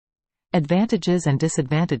Advantages and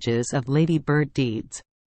disadvantages of Lady Bird deeds.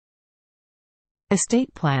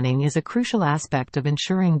 Estate planning is a crucial aspect of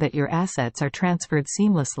ensuring that your assets are transferred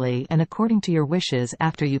seamlessly and according to your wishes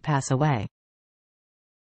after you pass away.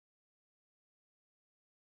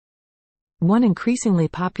 One increasingly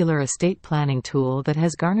popular estate planning tool that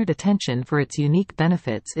has garnered attention for its unique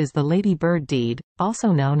benefits is the Lady Bird deed,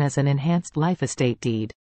 also known as an enhanced life estate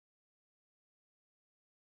deed.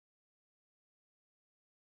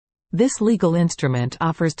 This legal instrument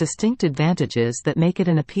offers distinct advantages that make it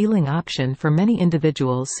an appealing option for many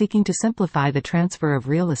individuals seeking to simplify the transfer of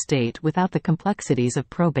real estate without the complexities of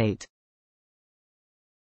probate.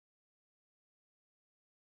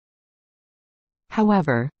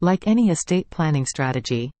 However, like any estate planning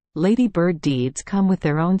strategy, Lady Bird deeds come with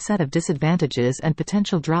their own set of disadvantages and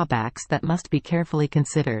potential drawbacks that must be carefully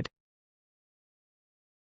considered.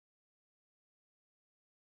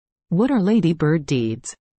 What are Lady Bird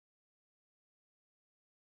deeds?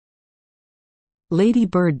 Lady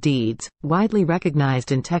Bird deeds, widely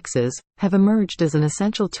recognized in Texas, have emerged as an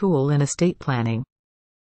essential tool in estate planning.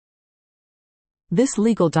 This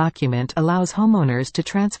legal document allows homeowners to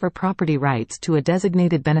transfer property rights to a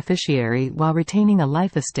designated beneficiary while retaining a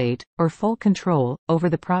life estate, or full control, over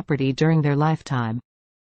the property during their lifetime.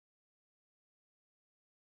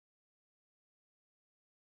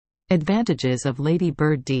 Advantages of Lady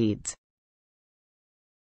Bird deeds.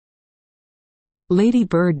 Lady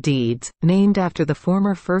Bird deeds, named after the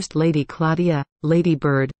former First Lady Claudia Lady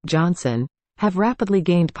Bird Johnson, have rapidly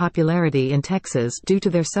gained popularity in Texas due to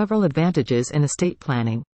their several advantages in estate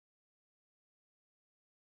planning.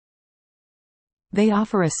 They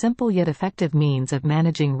offer a simple yet effective means of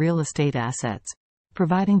managing real estate assets,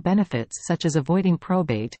 providing benefits such as avoiding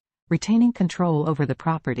probate, retaining control over the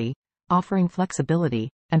property, offering flexibility,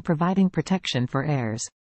 and providing protection for heirs.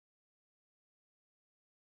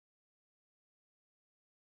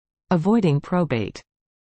 Avoiding probate.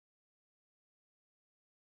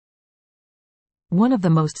 One of the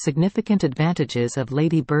most significant advantages of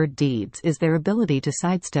Lady Bird deeds is their ability to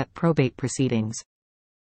sidestep probate proceedings.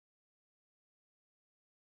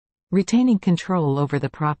 Retaining control over the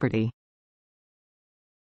property.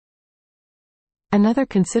 Another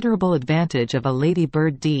considerable advantage of a Lady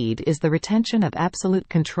Bird deed is the retention of absolute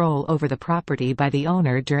control over the property by the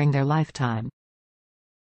owner during their lifetime.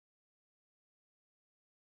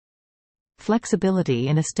 Flexibility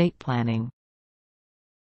in estate planning.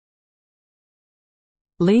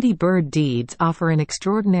 Lady Bird deeds offer an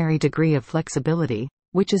extraordinary degree of flexibility,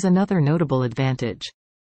 which is another notable advantage.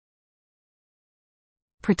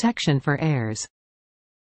 Protection for heirs.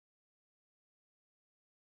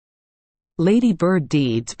 Lady Bird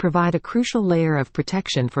deeds provide a crucial layer of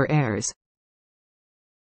protection for heirs.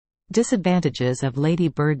 Disadvantages of Lady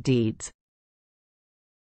Bird deeds.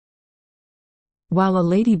 While a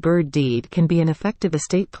Lady Bird deed can be an effective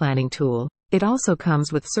estate planning tool, it also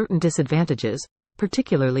comes with certain disadvantages,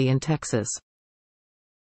 particularly in Texas.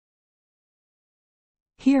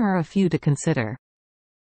 Here are a few to consider.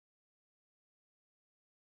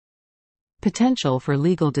 Potential for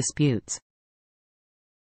legal disputes.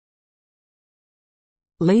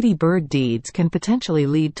 Lady Bird deeds can potentially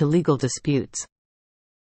lead to legal disputes.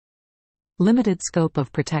 Limited scope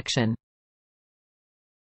of protection.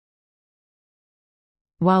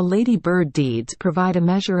 While Lady Bird deeds provide a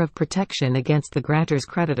measure of protection against the grantor's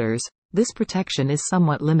creditors, this protection is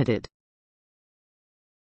somewhat limited.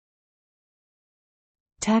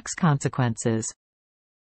 Tax consequences.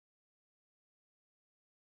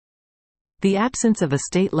 The absence of a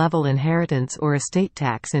state-level inheritance or estate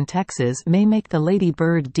tax in Texas may make the Lady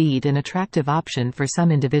Bird deed an attractive option for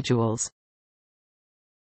some individuals.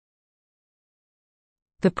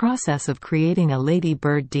 The process of creating a Lady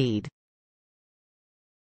Bird deed.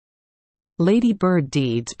 Lady Bird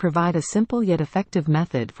deeds provide a simple yet effective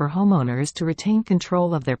method for homeowners to retain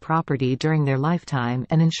control of their property during their lifetime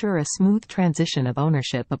and ensure a smooth transition of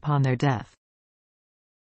ownership upon their death.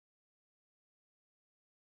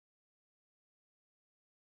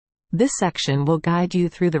 This section will guide you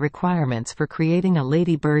through the requirements for creating a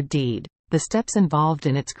Lady Bird deed, the steps involved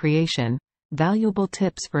in its creation, valuable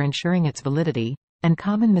tips for ensuring its validity, and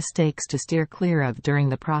common mistakes to steer clear of during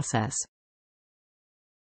the process.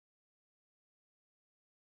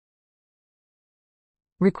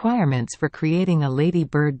 Requirements for creating a Lady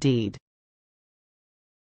Bird deed.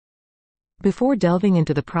 Before delving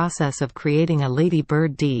into the process of creating a Lady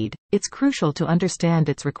Bird deed, it's crucial to understand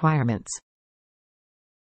its requirements.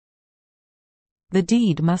 The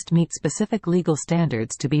deed must meet specific legal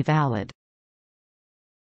standards to be valid.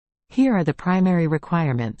 Here are the primary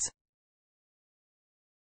requirements.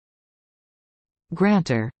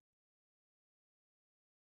 Grantor.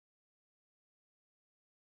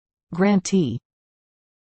 Grantee.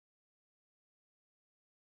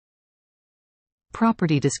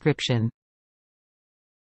 Property description.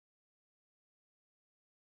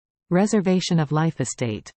 Reservation of life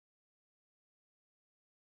estate.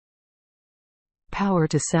 Power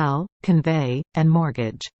to sell, convey, and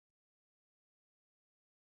mortgage.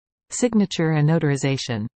 Signature and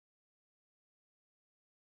notarization.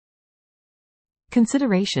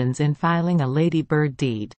 Considerations in filing a Lady Bird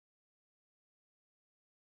deed.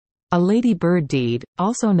 A Lady Bird deed,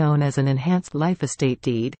 also known as an enhanced life estate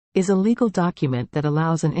deed, is a legal document that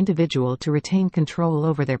allows an individual to retain control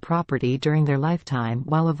over their property during their lifetime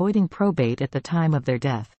while avoiding probate at the time of their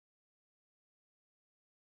death.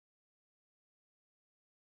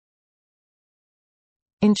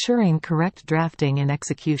 Ensuring correct drafting and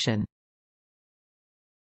execution.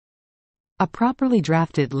 A properly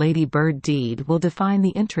drafted Lady Bird deed will define the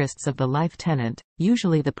interests of the life tenant,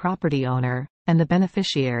 usually the property owner, and the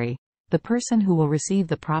beneficiary, the person who will receive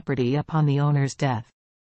the property upon the owner's death.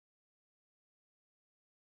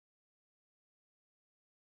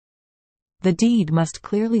 The deed must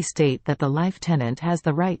clearly state that the life tenant has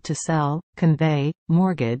the right to sell, convey,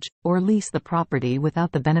 mortgage, or lease the property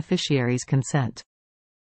without the beneficiary's consent.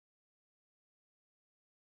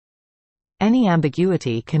 Any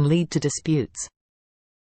ambiguity can lead to disputes.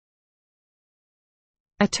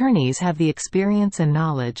 Attorneys have the experience and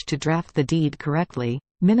knowledge to draft the deed correctly,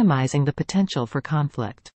 minimizing the potential for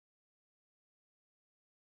conflict.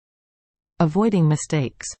 Avoiding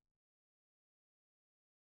mistakes.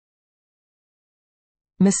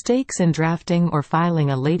 Mistakes in drafting or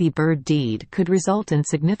filing a Lady Bird deed could result in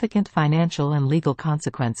significant financial and legal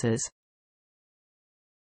consequences.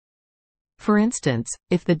 For instance,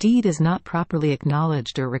 if the deed is not properly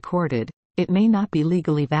acknowledged or recorded, it may not be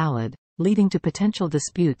legally valid, leading to potential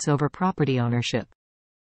disputes over property ownership.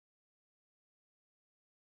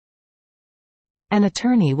 An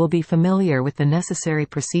attorney will be familiar with the necessary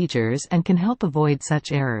procedures and can help avoid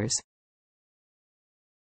such errors.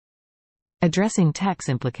 Addressing tax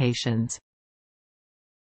implications.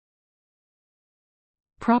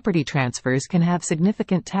 Property transfers can have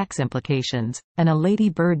significant tax implications, and a Lady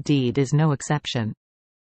Bird deed is no exception.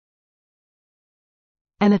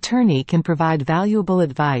 An attorney can provide valuable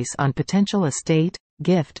advice on potential estate,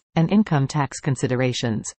 gift, and income tax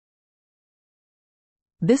considerations.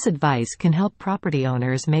 This advice can help property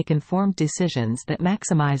owners make informed decisions that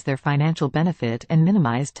maximize their financial benefit and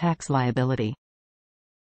minimize tax liability.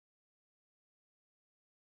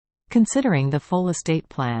 Considering the full estate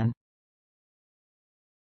plan.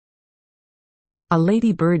 A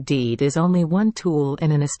Lady Bird deed is only one tool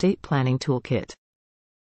in an estate planning toolkit.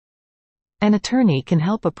 An attorney can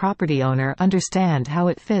help a property owner understand how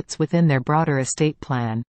it fits within their broader estate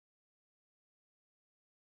plan.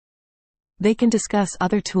 They can discuss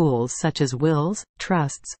other tools such as wills,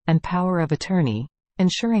 trusts, and power of attorney,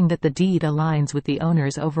 ensuring that the deed aligns with the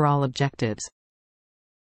owner's overall objectives.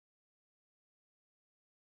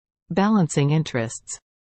 Balancing interests.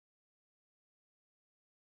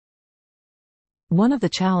 One of the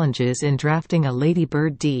challenges in drafting a Lady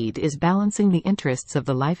Bird deed is balancing the interests of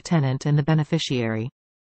the life tenant and the beneficiary.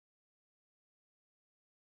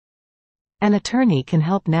 An attorney can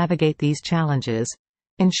help navigate these challenges,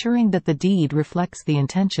 ensuring that the deed reflects the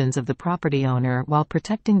intentions of the property owner while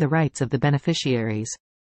protecting the rights of the beneficiaries.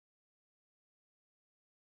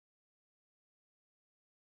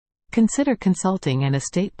 Consider consulting an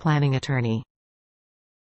estate planning attorney.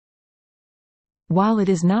 While it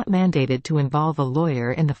is not mandated to involve a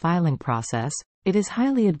lawyer in the filing process, it is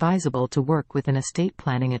highly advisable to work with an estate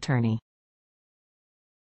planning attorney.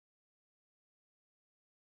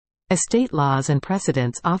 Estate laws and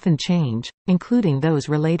precedents often change, including those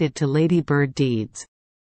related to Lady Bird deeds.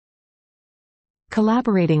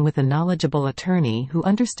 Collaborating with a knowledgeable attorney who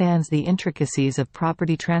understands the intricacies of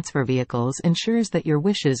property transfer vehicles ensures that your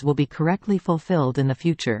wishes will be correctly fulfilled in the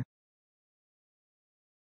future.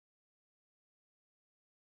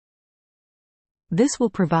 This will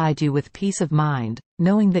provide you with peace of mind,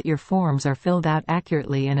 knowing that your forms are filled out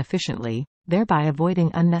accurately and efficiently, thereby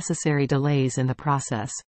avoiding unnecessary delays in the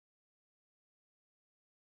process.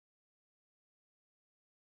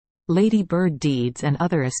 Lady Bird deeds and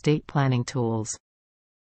other estate planning tools.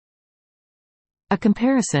 A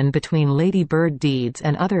comparison between Lady Bird deeds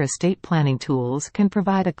and other estate planning tools can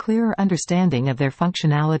provide a clearer understanding of their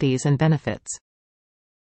functionalities and benefits.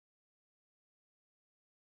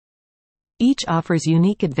 Each offers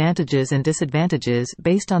unique advantages and disadvantages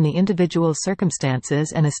based on the individual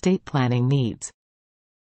circumstances and estate planning needs.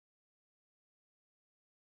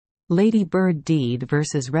 Lady Bird deed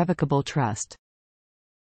versus revocable trust.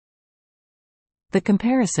 The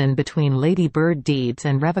comparison between Lady Bird deeds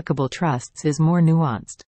and revocable trusts is more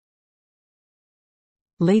nuanced.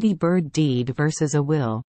 Lady Bird deed versus a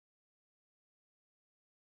will.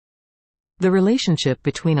 The relationship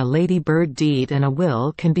between a Lady Bird deed and a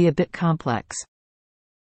will can be a bit complex.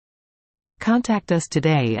 Contact us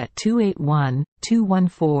today at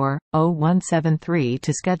 281-214-0173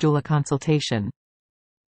 to schedule a consultation.